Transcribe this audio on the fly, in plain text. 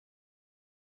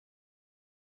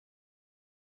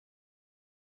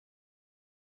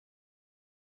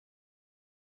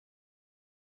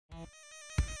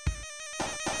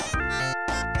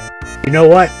You know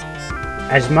what?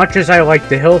 As much as I like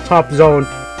the Hilltop Zone,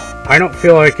 I don't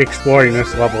feel like exploring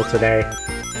this level today.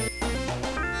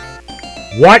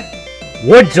 What?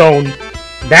 Wood Zone?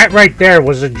 That right there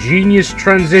was a genius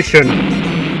transition.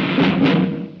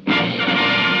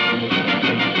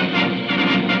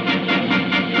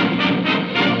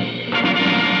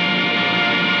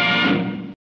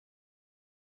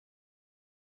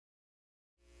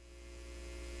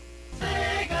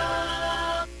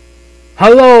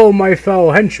 Hello, my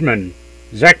fellow henchmen.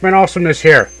 Zekman Awesomeness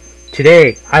here.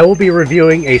 Today, I will be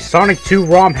reviewing a Sonic 2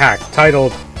 ROM hack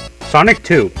titled Sonic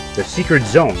 2: The Secret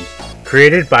Zones,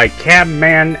 created by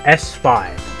Camman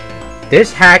S5.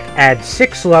 This hack adds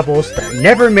 6 levels that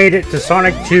never made it to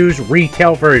Sonic 2's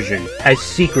retail version as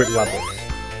secret levels.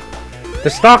 The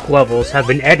stock levels have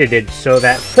been edited so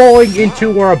that falling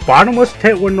into where a bottomless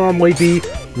pit would normally be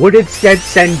would instead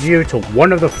send you to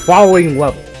one of the following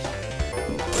levels: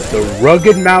 the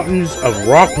rugged mountains of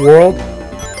Rock World,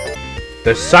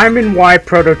 the Simon Y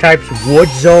Prototype's Wood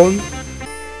Zone,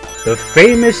 the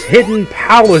famous Hidden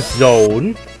Palace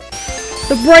Zone,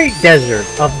 the Bright Desert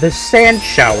of the Sand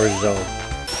Shower Zone,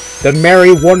 the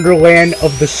Merry Wonderland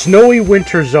of the Snowy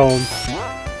Winter Zone,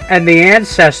 and the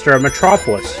ancestor of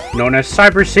Metropolis, known as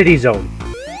Cyber City Zone.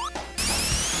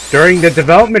 During the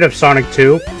development of Sonic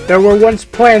 2, there were once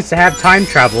plans to have time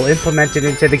travel implemented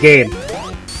into the game.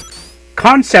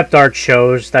 Concept art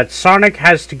shows that Sonic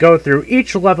has to go through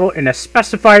each level in a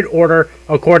specified order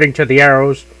according to the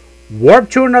arrows,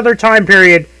 warp to another time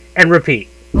period, and repeat.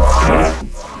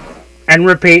 And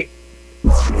repeat.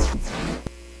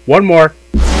 One more.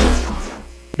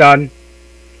 Done.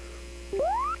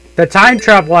 The time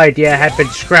travel idea had been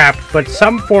scrapped, but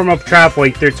some form of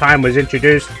traveling through time was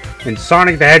introduced in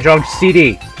Sonic the Hedgehog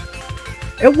CD.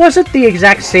 It wasn't the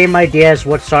exact same idea as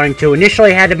what Sonic 2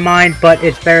 initially had in mind, but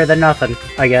it's better than nothing,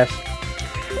 I guess.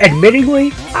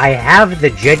 Admittingly, I have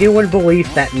the genuine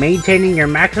belief that maintaining your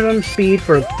maximum speed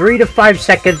for 3 to 5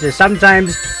 seconds is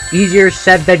sometimes easier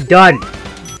said than done.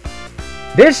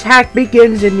 This hack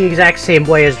begins in the exact same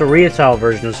way as the retail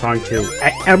version of Sonic 2,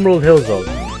 at Emerald Hill Zone.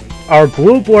 Our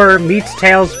Blue Blur meets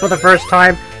Tails for the first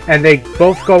time, and they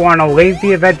both go on a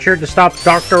lengthy adventure to stop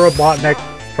Dr. Robotnik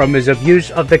from his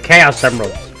abuse of the Chaos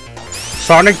Emeralds.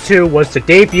 Sonic 2 was the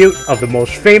debut of the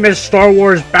most famous Star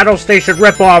Wars Battle Station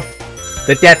ripoff,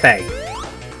 the Death Egg.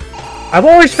 I've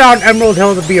always found Emerald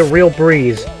Hill to be a real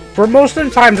breeze. For most of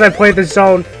the times I play this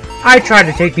zone, I try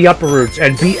to take the upper routes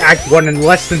and beat Act 1 in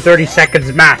less than 30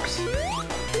 seconds max.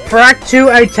 For Act 2,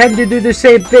 I tend to do the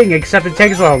same thing, except it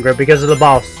takes longer because of the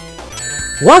boss.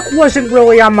 Luck wasn't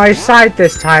really on my side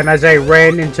this time as I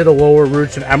ran into the lower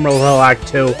routes of Emerald Hill Act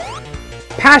 2.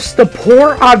 Past the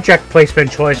poor object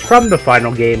placement choice from the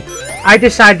final game, I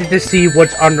decided to see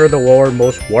what's under the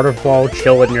lowermost waterfall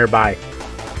chilling nearby.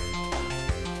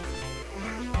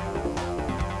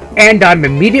 And I'm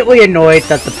immediately annoyed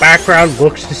that the background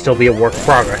looks to still be a work in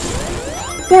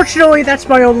progress. Fortunately, that's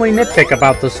my only nitpick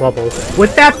about this level.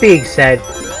 With that being said,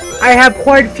 I have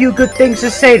quite a few good things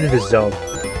to say to this zone.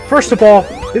 First of all,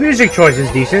 the music choice is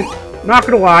decent. Not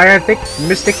gonna lie, I think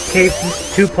Mystic Cave's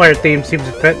 2-player theme seems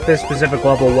to fit this specific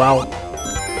level well.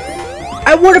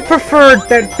 I would have preferred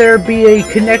that there be a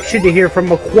connection to hear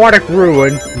from Aquatic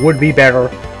Ruin, would be better.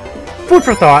 Food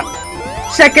for thought.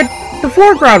 Second, the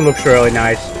foreground looks really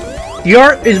nice. The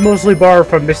art is mostly borrowed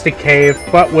from Mystic Cave,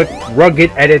 but with rugged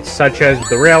edits such as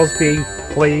the rails being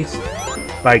placed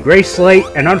by Gray Slate,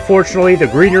 and unfortunately the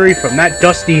greenery from that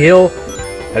dusty hill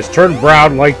has turned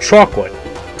brown like chocolate.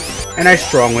 And I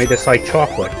strongly dislike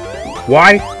chocolate.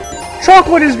 Why?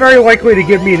 Chocolate is very likely to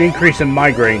give me an increase in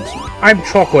migraines. I'm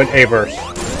chocolate averse.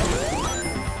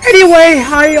 Anyway,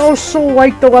 I also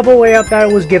like the level layout that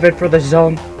was given for this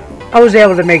zone. I was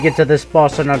able to make it to this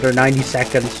boss in under 90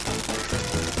 seconds.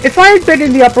 If I had been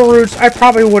in the upper routes, I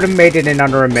probably would have made it in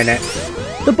under a minute.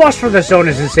 The boss for this zone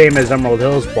is the same as Emerald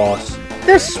Hill's boss.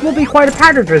 This will be quite a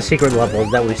pattern for the secret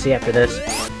levels that we see after this.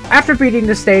 After beating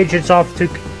this stage, it's off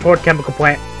toward Chemical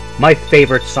Plant, my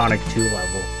favorite Sonic 2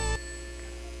 level.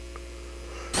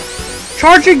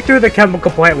 Charging through the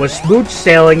Chemical Plant was smooth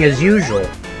sailing as usual.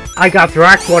 I got through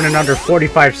Act 1 in under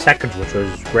 45 seconds, which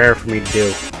was rare for me to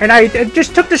do. And I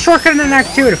just took the shortcut in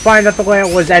Act 2 to find that the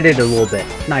layout was edited a little bit.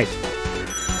 Nice.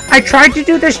 I tried to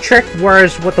do this trick,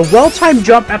 whereas with a well-timed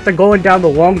jump after going down the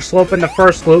long slope in the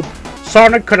first loop,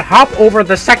 Sonic could hop over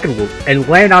the second loop and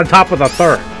land on top of the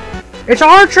third. It's a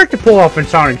hard trick to pull off in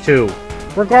Sonic 2,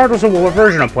 regardless of what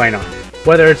version I'm playing on,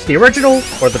 whether it's the original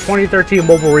or the 2013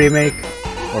 mobile remake,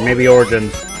 or maybe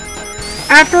Origins.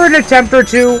 After an attempt or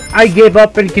two, I gave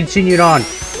up and continued on.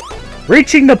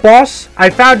 Reaching the boss, I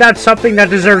found out something that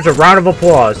deserves a round of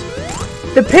applause.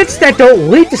 The pits that don't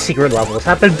lead to secret levels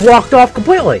have been blocked off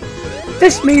completely.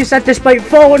 This means that despite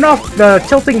falling off the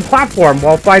tilting platform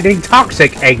while fighting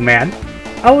Toxic Eggman,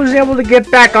 I was able to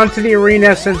get back onto the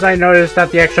arena since I noticed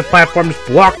that the extra platforms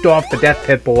blocked off the death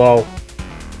pit below.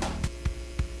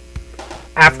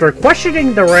 After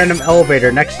questioning the random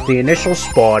elevator next to the initial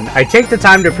spawn, I take the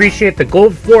time to appreciate the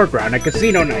gold foreground at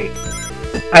Casino Night.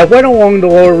 I went along the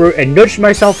lower route and nudged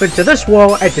myself into this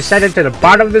wall and descended to the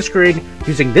bottom of the screen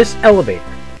using this elevator.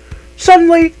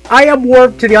 Suddenly, I am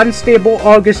warped to the unstable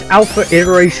August Alpha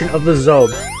iteration of the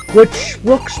zone, which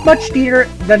looks much neater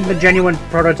than the genuine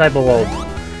prototype alone.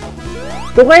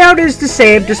 The layout is the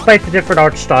same despite the different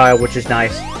art style, which is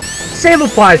nice. Same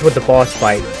applies with the boss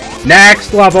fight.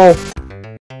 Next level!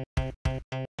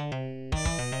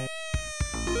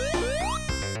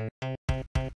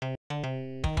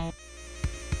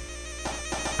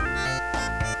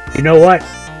 You know what?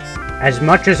 As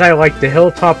much as I like the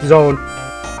Hilltop Zone,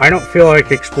 I don't feel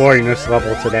like exploring this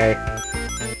level today.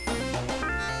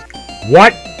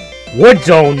 What? Wood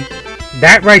Zone?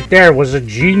 That right there was a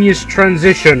genius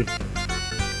transition.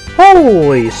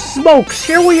 Holy smokes,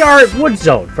 here we are at Wood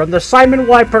Zone from the Simon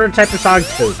Y prototype of Sonic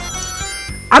 2.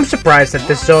 I'm surprised that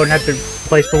this zone had been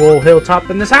placed below Hilltop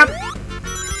in this happened.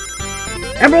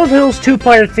 Emerald Hill's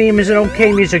two-player theme is an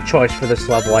okay music choice for this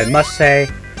level, I must say.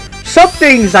 Some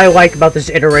things I like about this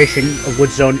iteration of Wood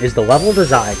Zone is the level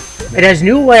design. It has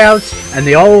new layouts, and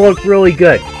they all look really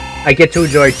good. I get to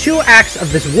enjoy 2 acts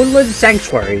of this woodland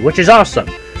sanctuary, which is awesome,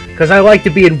 because I like to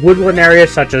be in woodland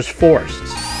areas such as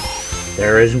forests.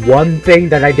 There is one thing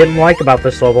that I didn't like about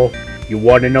this level. You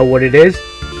want to know what it is?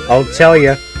 I'll tell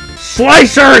you.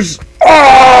 Slicers!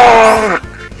 Oh!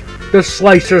 The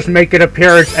Slicers make an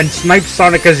appearance and snipe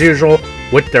Sonic as usual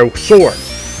with their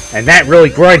swords, and that really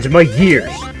grinds my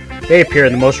gears. They appear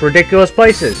in the most ridiculous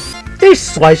places.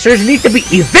 These Slicers need to be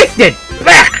evicted!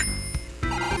 Bah!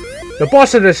 The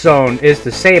boss of this zone is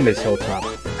the same as Hilltop.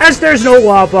 As there's no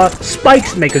lava,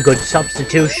 spikes make a good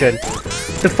substitution.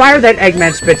 The fire that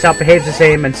Eggman spits out behaves the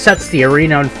same and sets the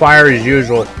arena on fire as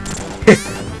usual.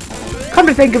 Come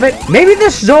to think of it, maybe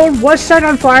this zone was set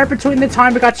on fire between the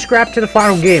time it got scrapped to the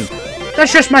final game.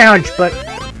 That's just my hunch, but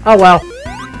oh well.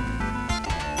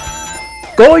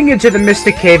 Going into the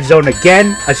Mystic Cave Zone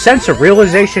again, a sense of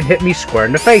realization hit me square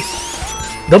in the face.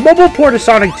 The mobile port of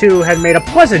Sonic 2 had made a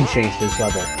pleasant change to this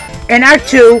level. In Act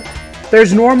 2,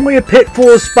 there's normally a pit full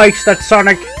of spikes that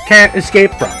Sonic can't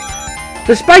escape from.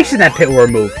 The spikes in that pit were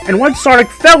removed, and once Sonic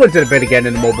fell into the pit again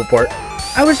in the mobile port,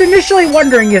 I was initially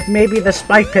wondering if maybe the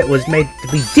spike pit was made to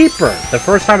be deeper the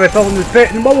first time I fell in the pit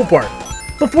in the mobile port.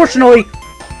 But fortunately,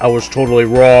 I was totally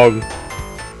wrong.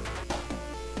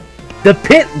 The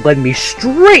pit led me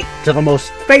straight to the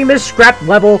most famous scrap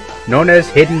level known as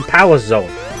Hidden Palace Zone.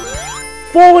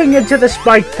 Falling into the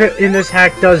spike pit in this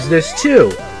hack does this too,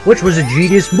 which was a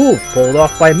genius move pulled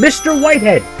off by Mr.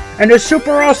 Whitehead and a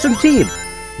super awesome team,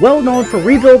 well known for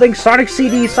rebuilding Sonic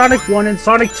CD, Sonic 1, and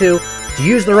Sonic 2 to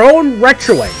use their own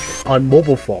retro engine on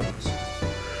mobile phones.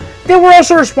 They were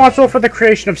also responsible for the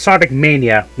creation of Sonic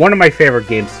Mania, one of my favorite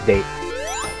games to date.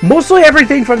 Mostly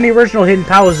everything from the original Hidden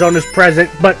Palace Zone is present,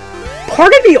 but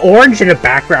part of the orange in the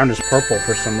background is purple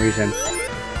for some reason.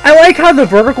 I like how the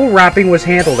vertical wrapping was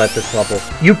handled at this level.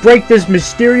 You break this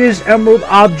mysterious emerald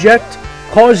object,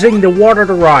 causing the water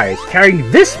to rise,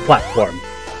 carrying this platform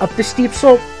up the steep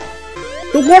slope.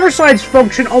 The water slides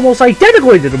function almost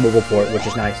identically to the mobile port, which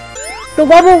is nice. The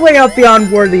level layout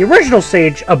beyond where the original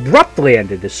stage abruptly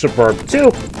ended is superb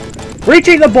too.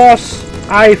 Reaching the boss,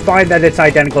 I find that it's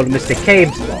identical to Mystic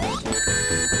Cave's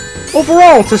boss.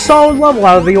 Overall, it's a solid level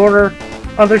out of the order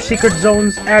other secret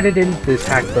zones added in this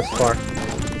hack thus far.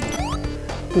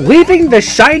 Leaving the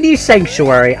shiny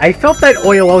sanctuary, I felt that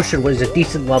Oil Ocean was a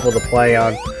decent level to play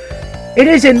on. It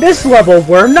is in this level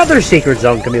where another secret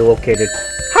zone can be located.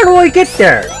 How do I get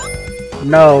there?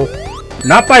 No,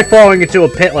 not by falling into a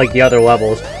pit like the other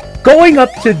levels. Going up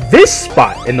to this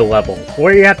spot in the level,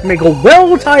 where you have to make a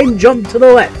well-timed jump to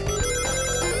the left.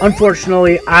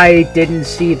 Unfortunately, I didn't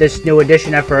see this new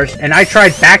addition at first, and I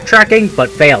tried backtracking, but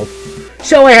failed.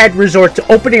 So I had to resort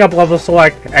to opening up level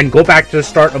select and go back to the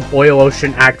start of Oil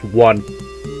Ocean Act 1.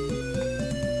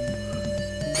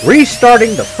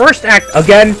 Restarting the first act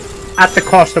again, at the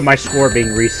cost of my score being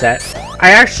reset. I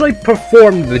actually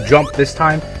performed the jump this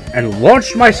time, and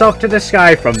launched myself to the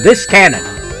sky from this cannon.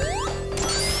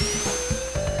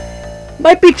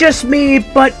 Might be just me,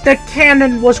 but the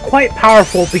cannon was quite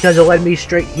powerful because it led me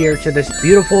straight here to this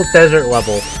beautiful desert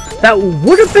level that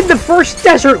would have been the first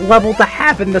desert level to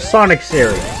have in the Sonic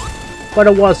series, but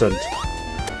it wasn't.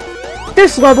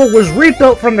 This level was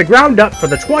rebuilt from the ground up for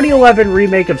the 2011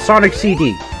 remake of Sonic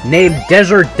CD, named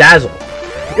Desert Dazzle.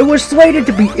 It was slated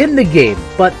to be in the game,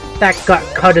 but that got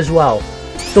cut as well.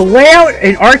 The layout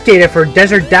and art data for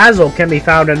Desert Dazzle can be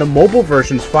found in the mobile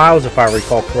version's files if I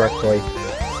recall correctly.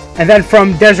 And then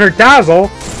from Desert Dazzle,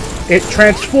 it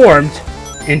transformed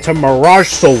into Mirage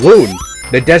Saloon,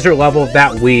 the desert level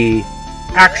that we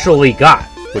actually got,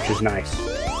 which is nice.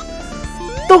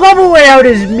 The level layout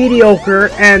is mediocre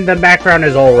and the background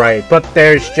is alright, but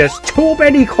there's just too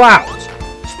many clouds.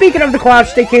 Speaking of the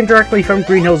clouds, they came directly from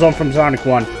Green Hill Zone from Sonic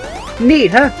 1.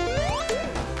 Neat, huh?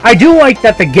 I do like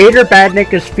that the Gator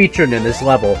Badnik is featured in this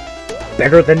level.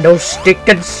 Better than those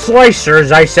stickin'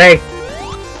 slicers, I say.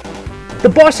 The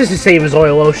boss is the same as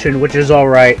Oil Ocean, which is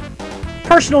alright.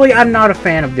 Personally, I'm not a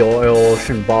fan of the Oil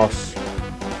Ocean boss.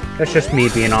 That's just me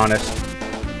being honest.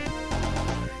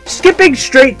 Skipping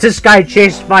straight to Sky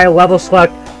Chase via level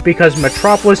select because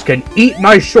Metropolis can eat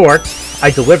my shorts,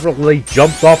 I deliberately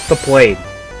jumped off the plane.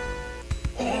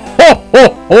 Ho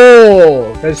ho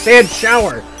ho! The sand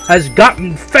shower has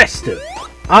gotten festive.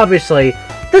 Obviously,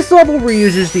 this level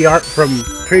reuses the art from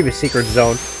previous Secret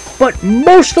Zone, but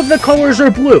most of the colors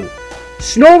are blue.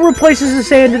 Snow replaces the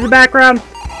sand in the background,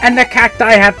 and the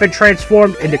cacti have been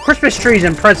transformed into Christmas trees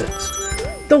and presents.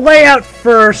 The layout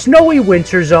for Snowy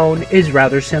Winter Zone is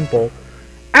rather simple.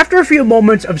 After a few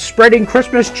moments of spreading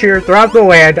Christmas cheer throughout the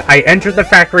land, I entered the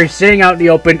factory sitting out in the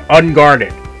open,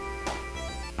 unguarded.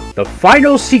 The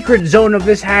final secret zone of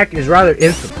this hack is rather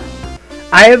infamous.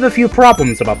 I have a few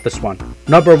problems about this one.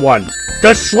 Number 1.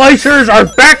 The Slicers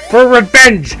are back for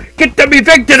revenge! Get them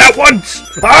evicted at once!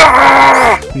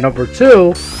 Ah! Number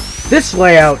 2. This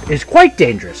layout is quite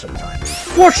dangerous sometimes.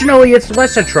 Fortunately, it's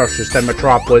less atrocious than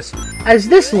Metropolis, as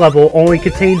this level only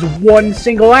contains one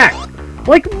single act,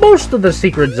 like most of the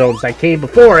secret zones that came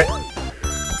before it.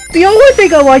 The only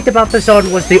thing I liked about this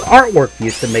zone was the artwork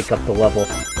used to make up the level.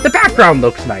 The background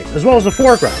looks nice, as well as the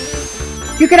foreground.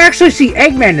 You can actually see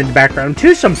Eggman in the background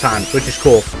too sometimes, which is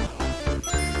cool.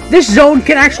 This zone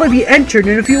can actually be entered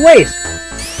in a few ways.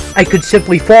 I could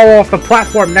simply fall off the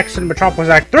platform next to the Metropolis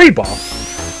Act 3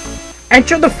 boss,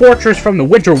 enter the fortress from the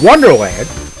Winter Wonderland,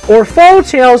 or follow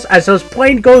Tails as his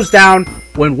plane goes down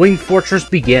when Winged Fortress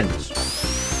begins.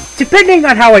 Depending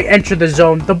on how I enter the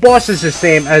zone, the boss is the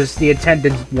same as the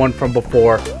intended one from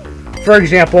before. For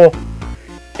example,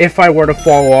 if I were to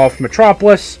fall off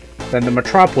Metropolis, then the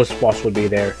Metropolis boss would be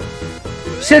there.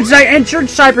 Since I entered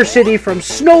Cyber City from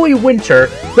Snowy Winter,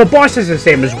 the boss is the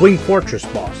same as Winged Fortress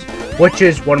boss, which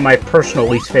is one of my personal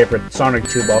least favorite Sonic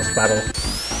 2 boss battles.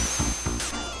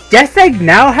 Death Egg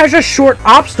now has a short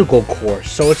obstacle course,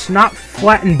 so it's not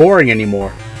flat and boring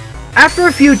anymore. After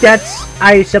a few deaths,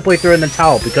 I simply threw in the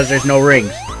towel because there's no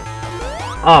rings.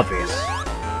 Obvious.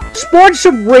 Spawn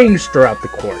some rings throughout the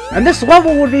course, and this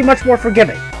level would be much more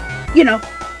forgiving. You know,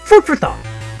 food for thought.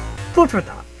 Food for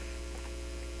thought.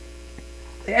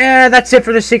 Yeah, that's it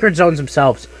for the secret zones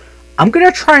themselves. I'm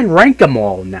gonna try and rank them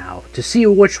all now to see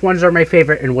which ones are my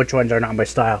favorite and which ones are not my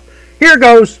style. Here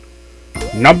goes!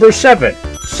 Number 7,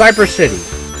 Cyber City.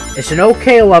 It's an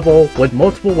okay level with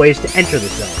multiple ways to enter the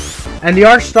zone, and the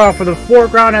art style for the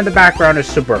foreground and the background is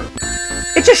superb.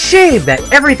 It's a shame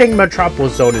that everything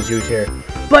Metropolis Zone is used here,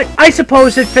 but I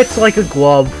suppose it fits like a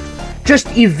glove.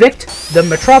 Just evict the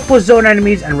Metropolis Zone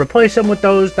enemies and replace them with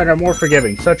those that are more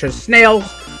forgiving, such as snails,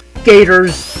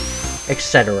 gators,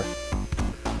 etc.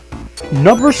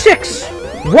 Number 6,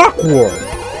 Rock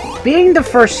World. Being the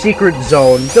first secret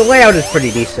zone, the layout is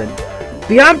pretty decent.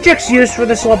 The objects used for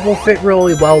this level fit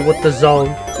really well with the zone.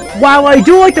 While I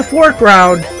do like the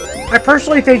foreground, I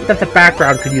personally think that the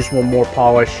background could use more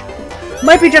polish.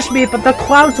 Might be just me, but the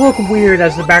clouds look weird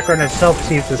as the background itself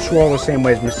seems to swirl the same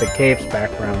way as Mr. Cave's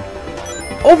background.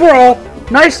 Overall,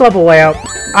 nice level layout,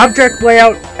 object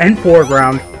layout, and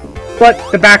foreground,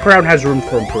 but the background has room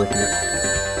for improvement.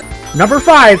 Number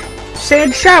 5,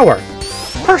 Sand Shower.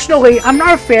 Personally, I'm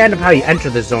not a fan of how you enter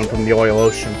the zone from the Oil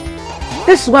Ocean.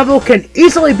 This level can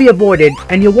easily be avoided,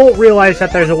 and you won't realize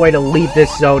that there's a way to leave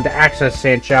this zone to access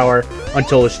Sand Shower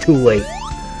until it's too late.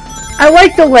 I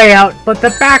like the layout, but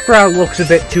the background looks a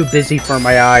bit too busy for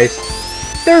my eyes.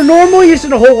 There normally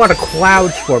isn't a whole lot of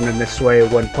clouds formed in this way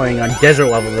when playing on desert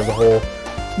levels as a whole.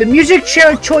 The music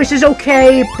choice is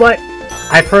okay, but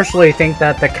I personally think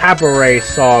that the Cabaret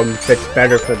song fits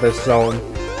better for this zone.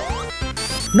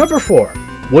 Number 4,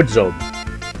 Wood Zone.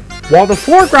 While the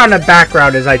foreground and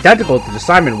background is identical to the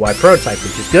Simon Y prototype,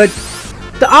 which is good,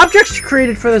 the objects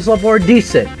created for this level are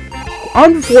decent.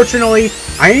 Unfortunately,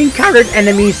 I encountered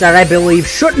enemies that I believe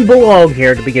shouldn't belong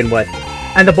here to begin with,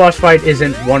 and the boss fight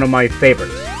isn't one of my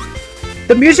favorites.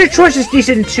 The music choice is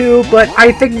decent too, but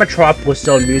I think Metropolis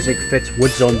Zone music fits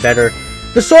Wood Zone better.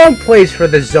 The song plays for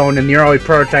this zone in the early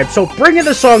prototype, so bringing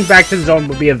the song back to the zone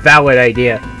would be a valid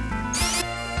idea.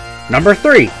 Number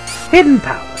 3. Hidden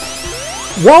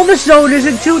Palace. While this zone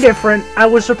isn't too different, I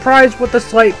was surprised with the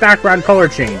slight background color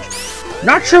change.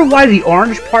 Not sure why the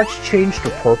orange parts changed to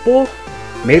purple.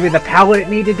 Maybe the palette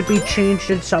needed to be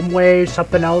changed in some way,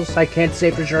 something else. I can't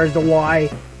say for sure as to why.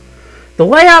 The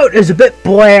layout is a bit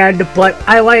bland, but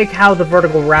I like how the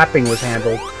vertical wrapping was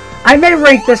handled. I may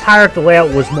rank this higher if the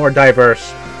layout was more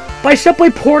diverse. By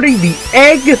simply porting the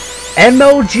Egg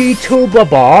MLG Tuba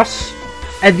boss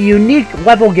and the unique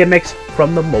level gimmicks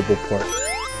from the mobile port.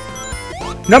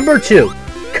 Number 2.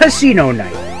 Casino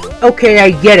Night. Okay, I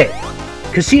get it.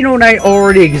 Casino Night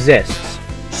already exists.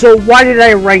 So why did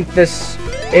I rank this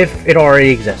if it already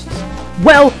exists?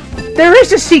 Well, there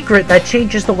is a secret that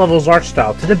changes the level's art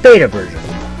style to the beta version.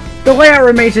 The layout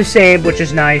remains the same, which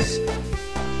is nice.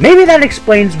 Maybe that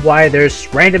explains why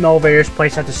there's random elevators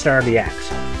placed at the start of the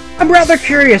acts. I'm rather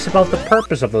curious about the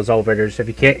purpose of those elevators if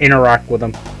you can't interact with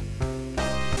them.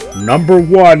 Number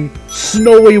 1.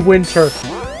 Snowy Winter.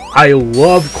 I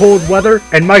love cold weather,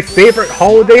 and my favorite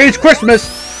holiday is Christmas.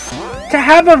 To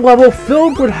have a level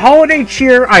filled with holiday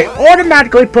cheer, I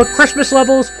automatically put Christmas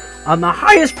levels on the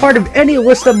highest part of any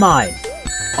list of mine.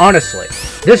 Honestly,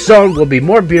 this zone will be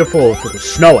more beautiful if it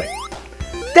was snowing.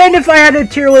 Then if I had a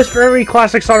tier list for every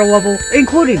classic Sonic level,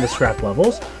 including the scrap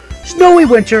levels, Snowy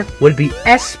Winter would be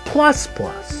S++.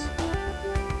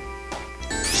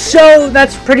 So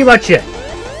that's pretty much it.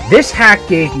 This hack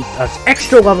gave us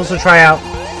extra levels to try out,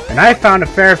 and I found a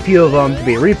fair few of them to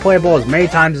be replayable as many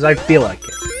times as I feel like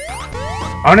it.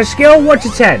 On a scale of 1 to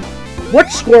 10,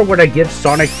 what score would I give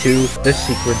Sonic 2 The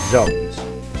Secret Zones?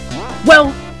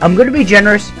 Well, I'm going to be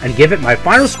generous and give it my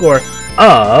final score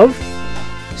of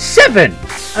 7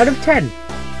 out of 10.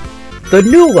 The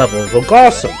new levels look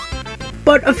awesome,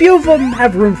 but a few of them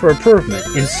have room for improvement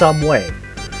in some way.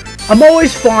 I'm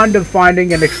always fond of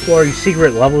finding and exploring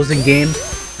secret levels in games,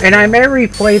 and I may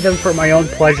replay them for my own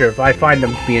pleasure if I find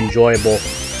them to be enjoyable.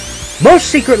 Most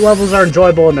secret levels are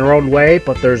enjoyable in their own way,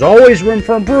 but there's always room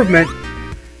for improvement.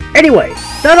 Anyway,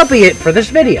 that'll be it for this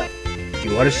video. Do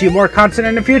you want to see more content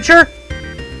in the future?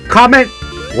 Comment,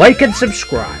 like, and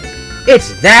subscribe.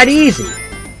 It's that easy.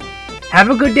 Have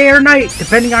a good day or night,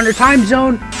 depending on your time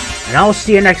zone, and I'll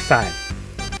see you next time.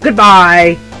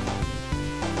 Goodbye!